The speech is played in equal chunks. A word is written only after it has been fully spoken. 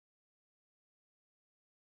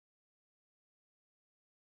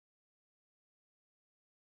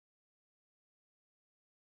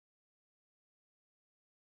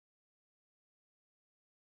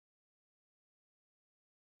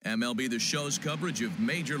MLB The Show's coverage of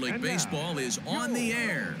Major League Baseball is on the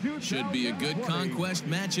air. Should be a good conquest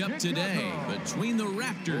matchup today between the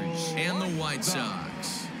Raptors and the White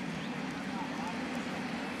Sox.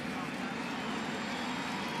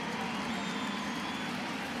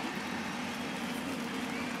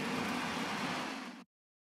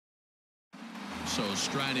 So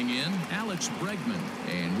striding in, Alex Bregman,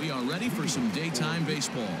 and we are ready for some daytime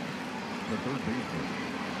baseball. The third baseman,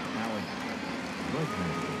 Alex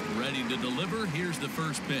Bregman. Ready to deliver. Here's the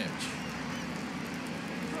first pitch.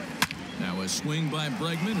 Now a swing by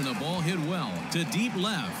Bregman and a ball hit well to deep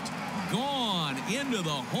left. Gone into the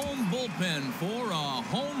home bullpen for a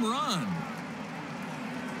home run.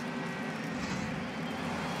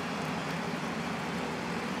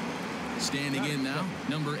 Standing in now,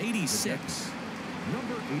 number 86.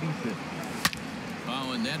 Number 86.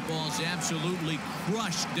 Oh, and that ball's absolutely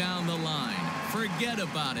crushed down the line. Forget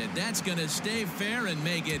about it. That's going to stay fair and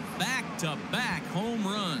make it back-to-back home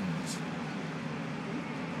runs.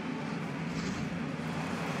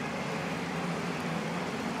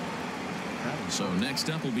 So next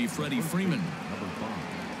up will be Freddie Freeman. Number 5.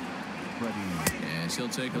 Freddie. Yes, he'll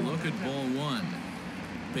take a look at ball one.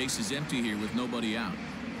 Base is empty here with nobody out.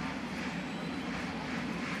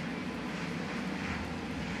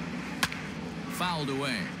 Fouled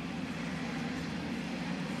away.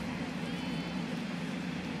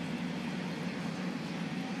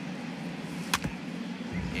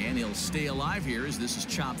 And he'll stay alive here as this is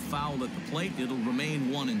chopped foul at the plate. It'll remain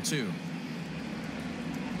 1-2.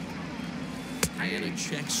 And a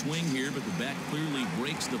check swing here, but the bat clearly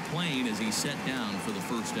breaks the plane as he's set down for the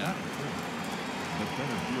first out.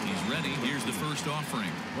 He's ready. Here's the first offering.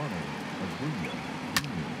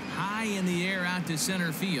 High in the air out to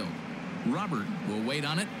center field. Robert will wait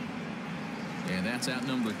on it. And that's out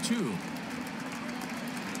number 2.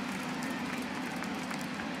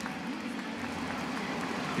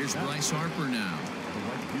 Here's Bryce Harper now.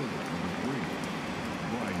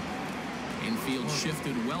 Infield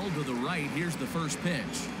shifted well to the right. Here's the first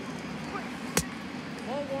pitch.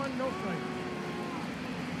 Ball 1, no strike.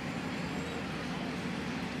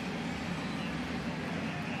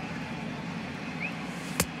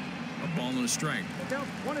 A ball and a strike. Down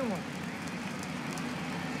 1-1.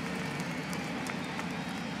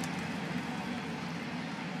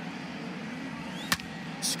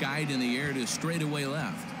 Skied in the air to straightaway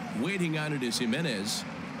left. Waiting on it is Jimenez.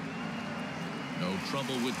 No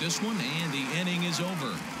trouble with this one, and the inning is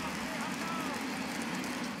over.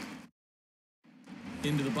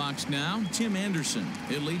 Into the box now, Tim Anderson.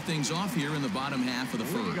 He'll lead things off here in the bottom half of the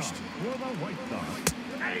first.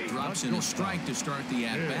 Drops in a strike to start the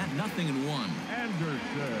at-bat. 0-1.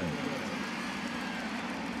 Anderson.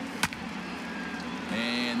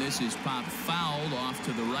 And this is popped fouled off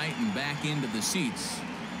to the right and back into the seats.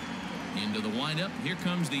 Into the windup. Here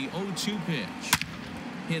comes the 0-2 pitch.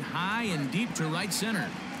 Hit high and deep to right center.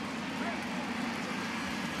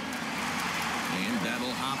 And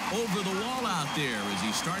that'll hop over the wall out there as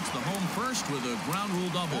he starts the home first with a ground rule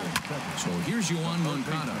double. So here's Yoan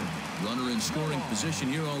Moncada. Runner in scoring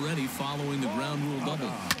position here already following the ground rule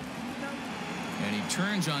double. And he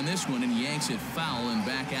turns on this one and yanks it foul and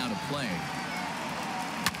back out of play.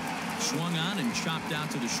 Swung on and chopped out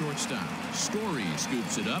to the shortstop. Story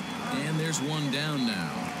scoops it up, and there's one down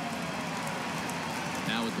now.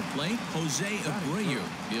 Now at the plate, Jose Abreu.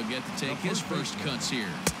 He'll get to take his first cuts here.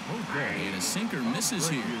 And a sinker misses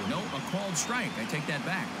here. No, a called strike. I take that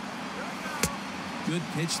back. Good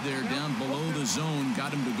pitch there down below the zone.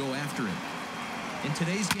 Got him to go after it. In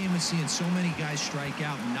today's game of seeing so many guys strike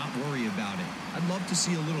out and not worry about it, I'd love to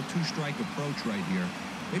see a little two-strike approach right here.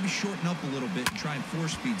 Maybe shorten up a little bit and try and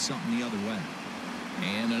force-feed something the other way.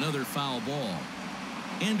 And another foul ball.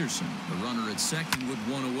 Anderson, the runner at second with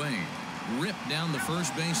one away. Ripped down the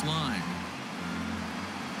first base line.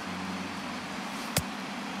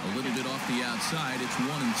 A little bit off the outside. It's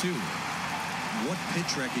 1-2. What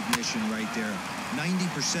pitch recognition right there.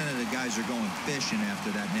 90% of the guys are going fishing after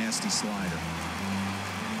that nasty slider.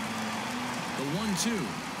 The 1-2.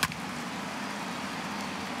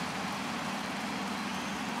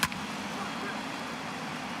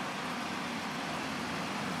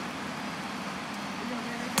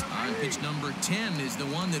 Pitch number 10 is the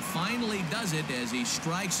one that finally does it as he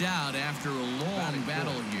strikes out after a long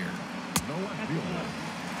battle here.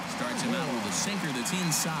 Starts him out with a sinker that's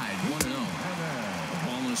inside. 1-0. A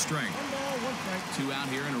ball and a strike. 2 out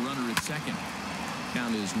here and a runner at second.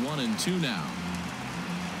 Count is 1-2 now.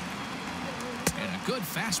 And a good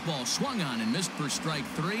fastball swung on and missed for strike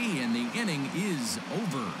 3, and the inning is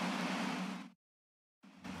over.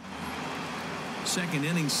 Second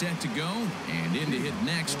inning set to go, and in to hit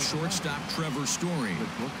next, shortstop Trevor Story.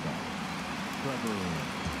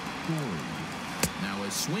 Now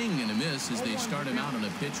a swing and a miss as they start him out on a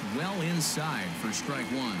pitch well inside for strike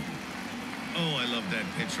one. Oh, I love that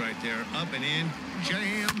pitch right there. Up and in,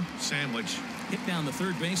 jam, sandwich. Hit down the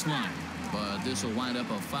third baseline, but this will wind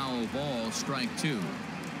up a foul ball, strike two.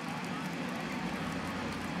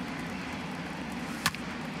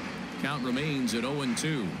 Count remains at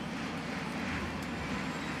 0-2.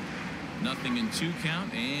 Nothing in 2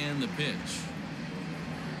 count, and the pitch.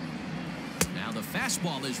 Now the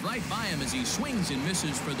fastball is right by him as he swings and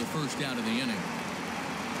misses for the first out of the inning.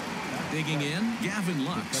 Digging in, Gavin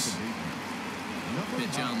Lux.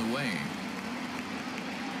 Pitch on the way.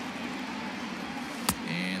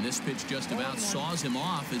 And this pitch just about saws him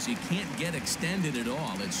off as he can't get extended at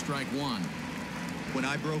all. It's strike one. When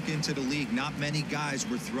I broke into the league, not many guys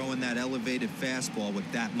were throwing that elevated fastball with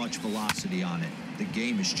that much velocity on it. The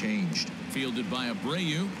game has changed. Fielded by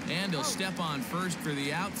Abreu, and he'll step on first for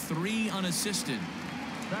the out, 3 unassisted.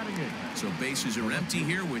 So bases are empty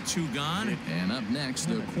here with 2 gone. And up next,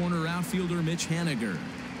 the corner outfielder Mitch Haniger.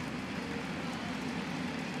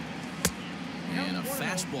 And a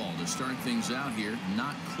fastball to start things out here.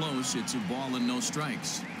 Not close. It's a ball and no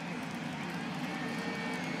strikes.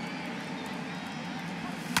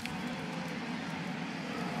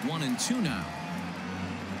 One and 2 now.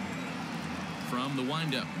 From the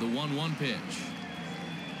windup, the 1-1 pitch.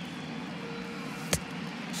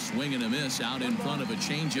 Swing and a miss out in front of a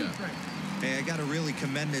changeup. Hey, I got to really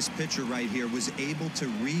commend this pitcher right here. Was able to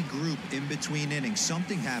regroup in between innings.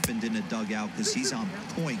 Something happened in the dugout because he's on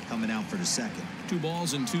point coming out for the second. 2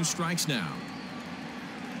 balls and 2 strikes now.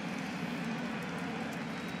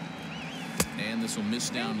 And this will miss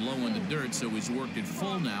down low in the dirt, so he's worked it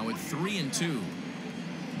full now at 3-2.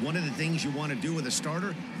 One of the things you want to do with a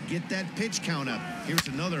starter, get that pitch count up. Here's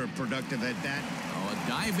another productive at bat. Oh, a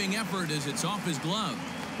diving effort as it's off his glove.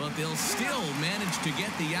 But they'll still manage to get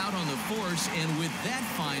the out on the force, and with that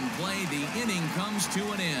fine play, the inning comes to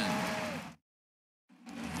an end.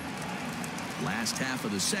 Last half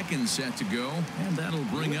of the second set to go, and that'll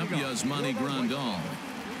bring up Yasmani Grandal.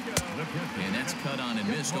 And that's cut on and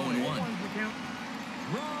missed 0-1.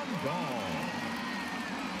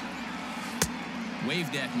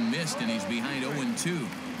 Waved at and missed, and he's behind 0-2.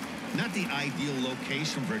 Not the ideal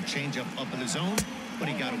location for a changeup up in the zone, but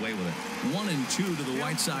he got away with it. 1-2 to the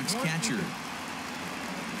White Sox catcher.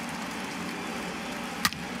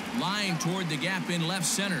 Line toward the gap in left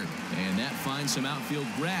center, and that finds some outfield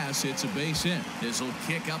grass. It's a base hit. This will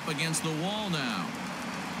kick up against the wall now.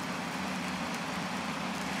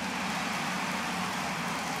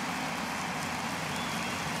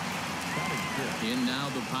 In now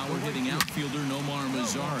the power-hitting outfielder Nomar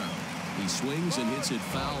Mazara. He swings and hits it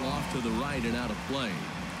foul off to the right and out of play.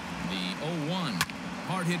 The 0-1.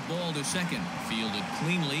 Hard hit ball to second. Fielded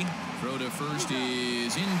cleanly. Throw to first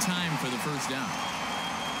is in time for the first out.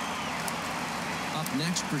 Up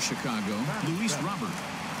next for Chicago, Luis Robert.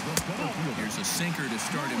 Here's a sinker to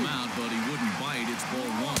start him out, but he wouldn't bite. It's ball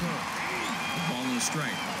 1. Ball and a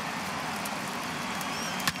strike.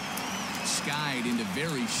 Skied into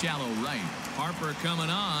very shallow right. Harper coming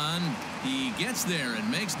on. He gets there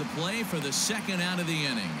and makes the play for the second out of the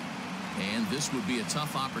inning. And this would be a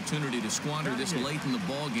tough opportunity to squander this late in the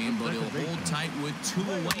ball game, but he'll hold tight with 2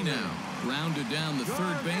 away now. Grounded down the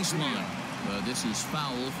third baseline. This is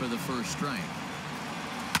foul for the first strike.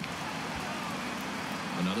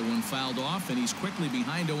 Another one fouled off, and he's quickly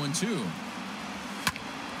behind 0-2.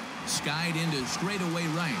 Skied into straightaway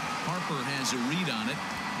right. Harper has a read on it.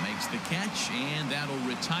 Makes the catch, and that'll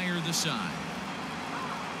retire the side.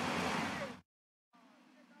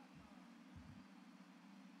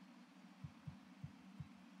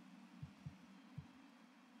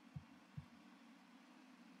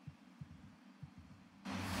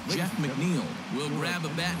 Jeff McNeil will grab a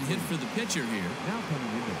bat and hit for the pitcher here. Now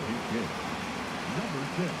coming in to hit number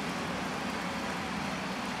 6.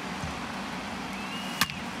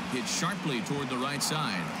 Hit sharply toward the right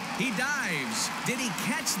side. He dives. Did he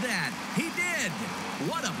catch that? He did.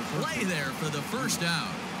 What a play there for the first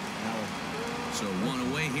out. So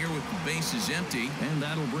 1 away here with the bases empty, and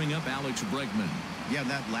that'll bring up Alex Bregman. Yeah,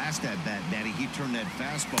 that last at bat, Daddy, he turned that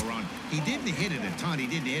fastball on. He didn't hit it a ton. He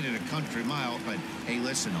didn't hit it a country mile, but hey,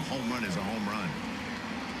 listen, a home run is a home run.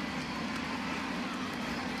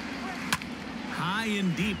 High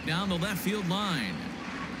and deep down the left field line.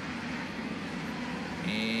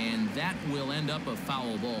 And that will end up a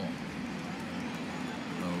foul ball.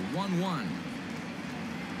 A 1-1.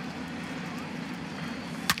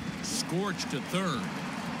 Scorched to third.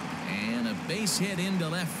 And a base hit into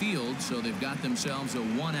left field, so they've got themselves a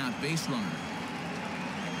one-out base runner.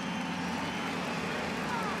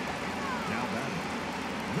 Now batting,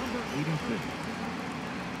 number 86.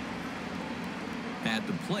 At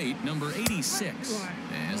the plate, number 86.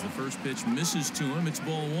 As the first pitch misses to him, it's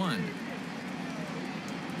ball one.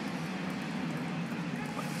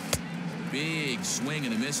 Big swing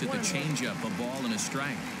and a miss at the changeup, a ball and a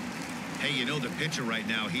strike. Hey, you know the pitcher right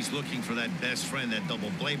now, he's looking for that best friend, that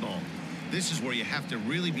double play ball. This is where you have to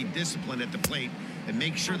really be disciplined at the plate and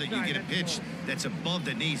make sure that you get a pitch that's above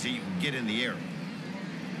the knees that you can get in the air.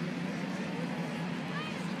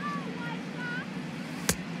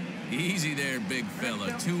 Easy there, big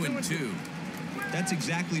fella. 2-2. That's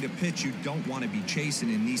exactly the pitch you don't want to be chasing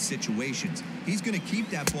in these situations. He's going to keep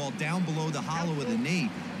that ball down below the hollow of the knee,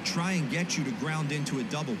 try and get you to ground into a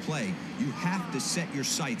double play. You have to set your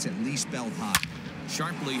sights at least belt high.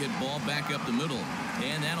 Sharply hit ball back up the middle,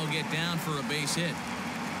 and that'll get down for a base hit.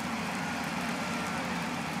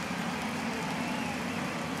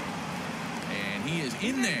 And he is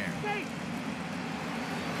in there.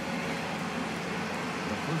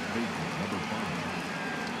 The first baseman, number 5,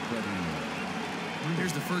 Freddie.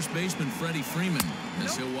 Here's the first baseman, Freddie Freeman,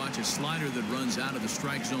 as he'll watch a slider that runs out of the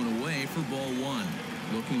strike zone away for ball one.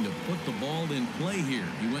 Looking to put the ball in play here.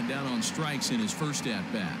 He went down on strikes in his first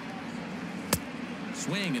at-bat.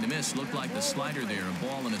 Swing and a miss. Looked like the slider there. A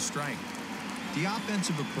ball and a strike. The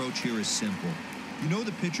offensive approach here is simple. You know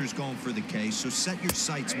the pitcher's going for the K, so set your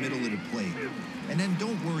sights middle of the plate. And then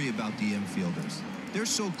don't worry about the infielders. They're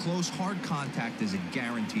so close, hard contact is a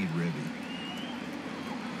guaranteed ribby.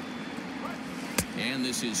 And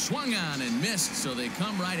this is swung on and missed, so they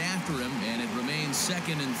come right after him, and it remains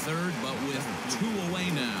second and third, but with 2 away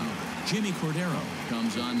now. Jimmy Cordero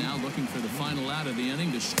comes on now, looking for the final out of the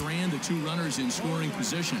inning to strand the 2 runners in scoring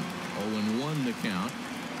position. 0-1 the count.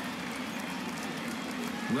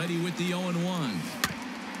 Ready with the 0-1.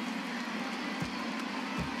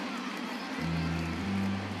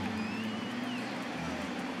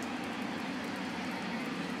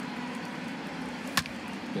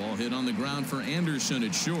 Ball hit on the ground for Anderson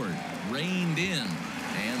at short. Reined in.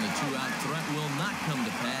 And the 2-out threat will not come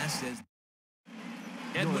to pass as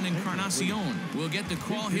Edwin Encarnacion will get the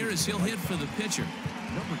call here as he'll hit for the pitcher.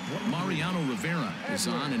 Mariano Rivera is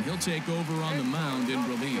on, and he'll take over on the mound in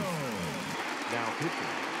relief. Now pitching,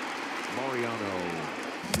 Mariano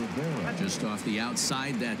Rivera. Just off the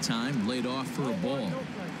outside that time, laid off for a ball.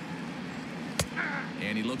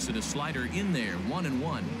 And he looks at a slider in there,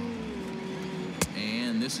 1-1.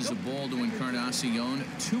 And this is a ball to Encarnacion,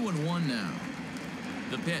 2-1 now.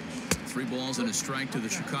 The pitch, 3 balls and a strike to the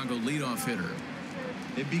Chicago leadoff hitter.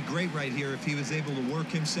 It'd be great right here if he was able to work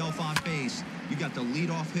himself on base. You got the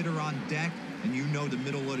leadoff hitter on deck, and you know the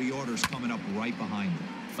middle of the order's coming up right behind him.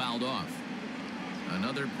 Fouled off.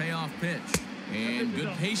 Another payoff pitch. And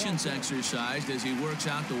good patience exercised as he works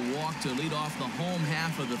out the walk to lead off the home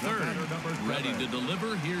half of the third. Ready to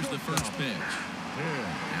deliver. Here's the first pitch.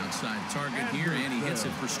 Outside target here, and he hits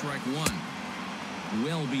it for strike 1.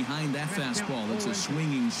 Well behind that fastball. It's a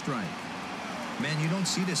swinging strike. Man, you don't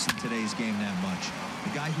see this in today's game that much. The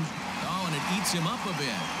guy who's... Oh, and it eats him up a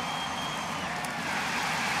bit.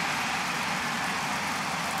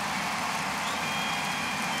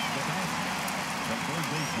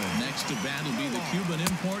 Next to bat will be the Cuban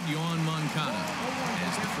import, Yoan Moncada.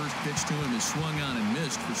 As the first pitch to him is swung on and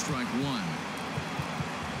missed for strike 1.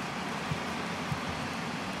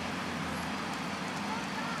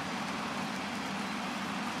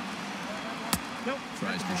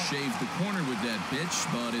 Tries to shave the corner with that pitch,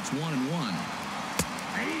 but it's 1-1.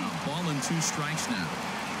 A ball and 2 strikes now.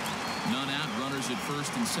 None out, runners at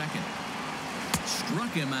first and second. Struck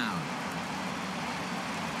him out.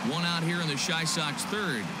 1 out here in the Chi Sox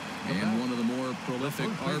third. And one of the more prolific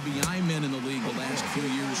RBI men in the league the last few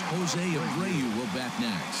years, Jose Abreu, will bat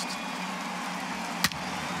next.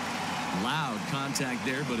 Loud contact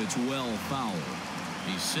there, but it's well foul.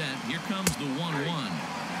 He's set. Here comes the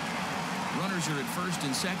 1-1. Runners are at first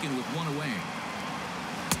and second with 1 away.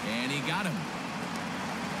 And he got him.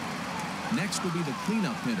 Next will be the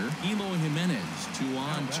cleanup hitter, Eloy Jimenez. 2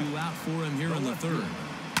 on, 2 out for him here in the third.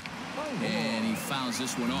 And he fouls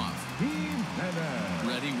this one off.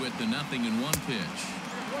 Ready with the 0-1 pitch.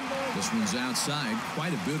 This one's outside,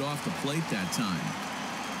 quite a bit off the plate that time.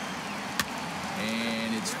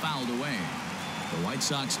 And it's fouled away. The White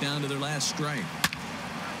Sox down to their last strike.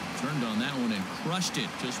 Turned on that one and crushed it.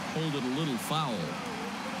 Just pulled it a little foul.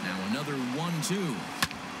 Now another 1-2.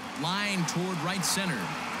 Line toward right center.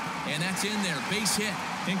 And that's in there. Base hit.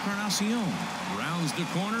 Encarnacion rounds the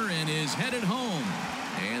corner and is headed home.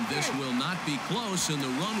 And this will not be close, and the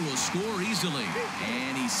run will score easily.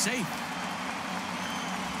 And he's safe.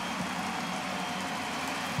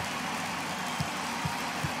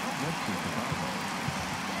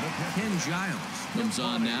 Ken Giles comes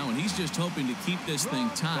on now, and he's just hoping to keep this thing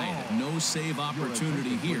tied. No save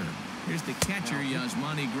opportunity here. Here's the catcher,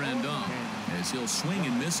 Yasmani Grandal, as he'll swing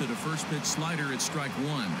and miss at a first pitch slider at strike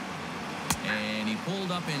one. And he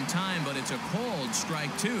pulled up in time, but it's a called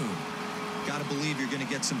strike two. Got to believe you're going to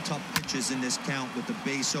get some tough pitches in this count with the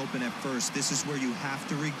base open at first. This is where you have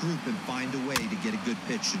to regroup and find a way to get a good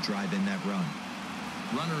pitch to drive in that run.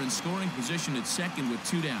 Runner in scoring position at second with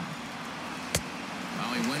 2 down.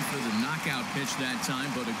 Well, he went for the knockout pitch that time,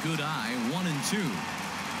 but a good eye, 1-2.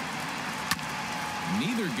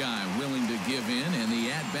 Neither guy willing to give in, and the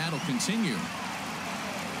at-bat will continue.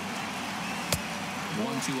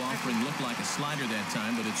 1-2 offering looked like a slider that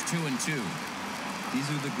time, but it's 2-2. These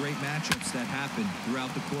are the great matchups that happen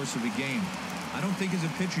throughout the course of a game. I don't think as a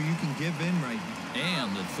pitcher you can give in right now.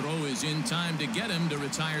 And the throw is in time to get him to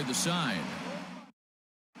retire the side.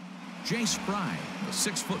 Jay Spry, the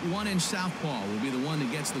 6'1" southpaw, will be the one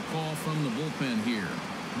that gets the call from the bullpen here.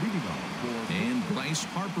 And Bryce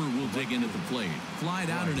Harper will dig in at the plate. Flied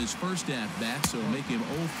out in his first at-bat, so make him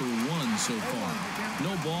 0 for 1 so far.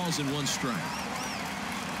 No balls and 1 strike.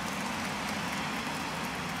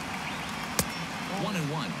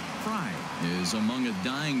 1-1. Fry is among a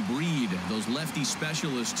dying breed. Those lefty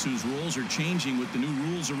specialists whose roles are changing with the new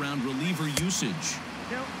rules around reliever usage.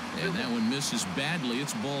 And that one misses badly.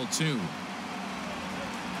 It's ball 2.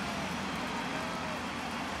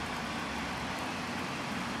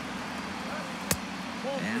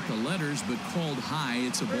 At the letters, but called high.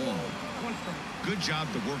 It's a ball. Good job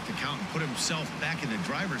to work the count and put himself back in the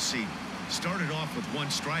driver's seat. Started off with 1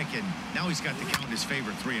 strike, and now he's got the count in his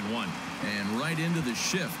favor, 3-1. And right into the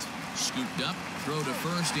shift. Scooped up, throw to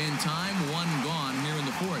first in time, 1 gone here in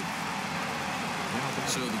the 4th.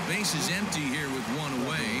 So the base is empty here with 1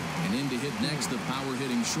 away. And in to hit next, the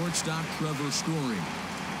power-hitting shortstop, Trevor Story.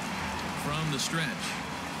 From the stretch.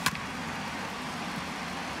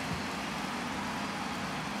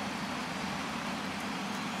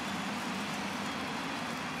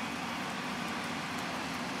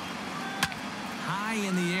 High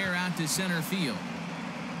in the air out to center field.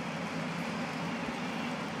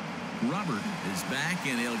 Robert is back,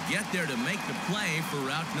 and he'll get there to make the play for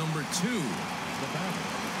route number 2.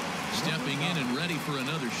 Stepping in and ready for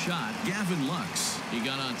another shot, Gavin Lux. He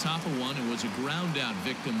got on top of one and was a ground out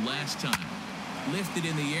victim last time. Lifted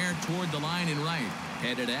in the air toward the line and right.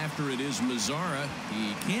 Headed after it is Mazzara.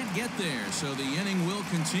 He can't get there, so the inning will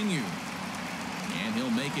continue. And he'll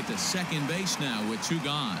make it to second base now with 2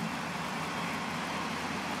 gone.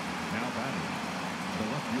 Now batting, the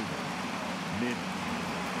left fielder, Mitch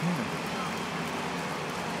Haniger.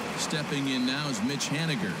 Stepping in now is Mitch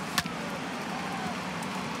Haniger.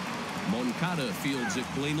 Moncada fields it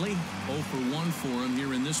cleanly. 0 for 1 for him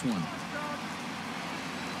here in this one.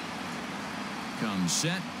 Comes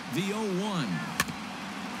set, the 0-1.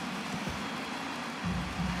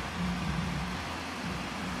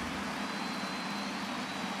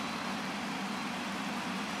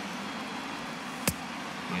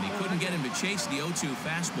 And he couldn't get him to chase the 0-2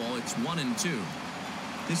 fastball. It's 1-2.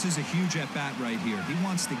 This is a huge at-bat right here. He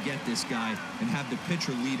wants to get this guy and have the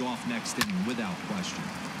pitcher lead off next inning without question.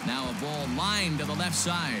 Now a ball lined to the left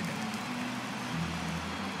side.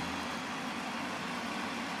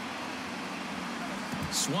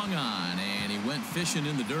 Swung on, and he went fishing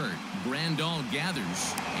in the dirt. Grandal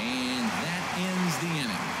gathers, and that ends the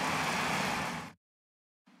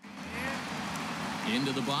inning.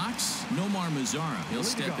 Into the box, Nomar Mazzara. He'll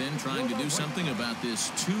step in trying to do something about this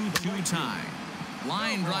 2-2 tie.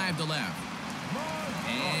 Line drive to left.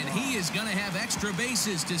 And he is going to have extra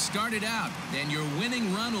bases to start it out. Then your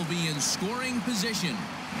winning run will be in scoring position.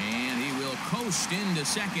 And he will coast into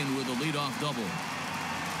second with a leadoff double.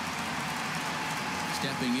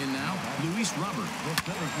 Stepping in now, Luis Robert.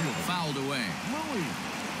 Fouled away.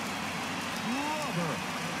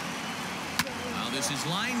 Well, this is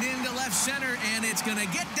lined into left center, and it's going to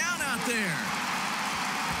get down out there.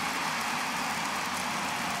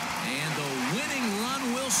 And the winning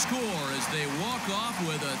run will score as they walk off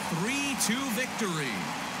with a 3-2 victory.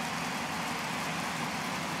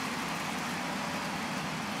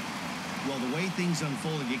 Well, the way things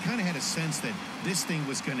unfolded, you kind of had a sense that this thing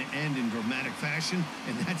was going to end in dramatic fashion,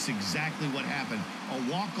 and that's exactly what happened.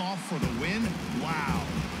 A walk-off for the win? Wow.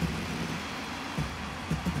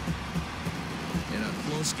 In a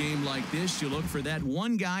close game like this, you look for that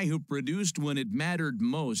one guy who produced when it mattered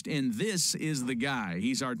most, and this is the guy.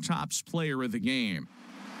 He's our tops player of the game.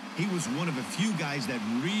 He was one of a few guys that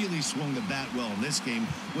really swung the bat well in this game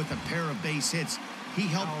with a pair of base hits. He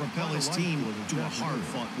helped propel his team to a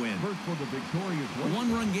hard-fought win. First for the victorious A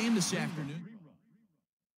one-run game this afternoon.